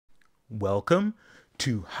Welcome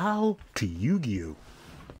to How to Yugioh.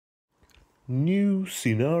 New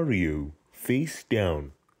scenario, face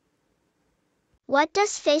down. What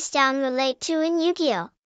does face down relate to in Yugioh?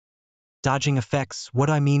 Dodging effects. What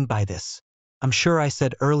I mean by this, I'm sure I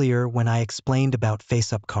said earlier when I explained about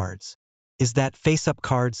face-up cards, is that face-up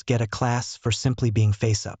cards get a class for simply being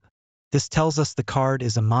face-up. This tells us the card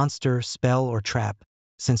is a monster, spell, or trap,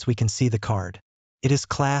 since we can see the card. It is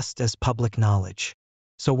classed as public knowledge.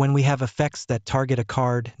 So when we have effects that target a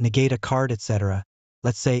card, negate a card, etc.,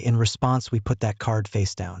 let's say in response we put that card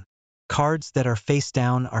face down. Cards that are face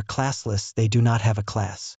down are classless, they do not have a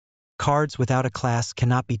class. Cards without a class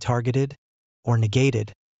cannot be targeted, or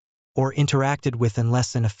negated, or interacted with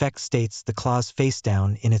unless an effect states the clause face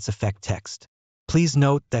down in its effect text. Please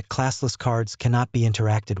note that classless cards cannot be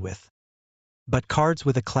interacted with. But cards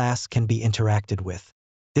with a class can be interacted with.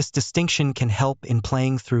 This distinction can help in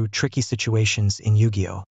playing through tricky situations in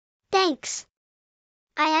Yu-Gi-Oh! Thanks.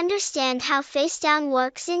 I understand how face down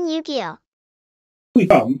works in Yugioh. We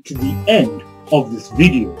come to the end of this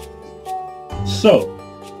video. So,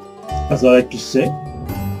 as I like to say,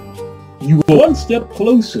 you are one step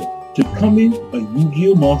closer to becoming a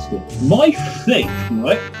Yu-Gi-Oh! Master. My fate,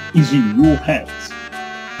 right, is in your hands.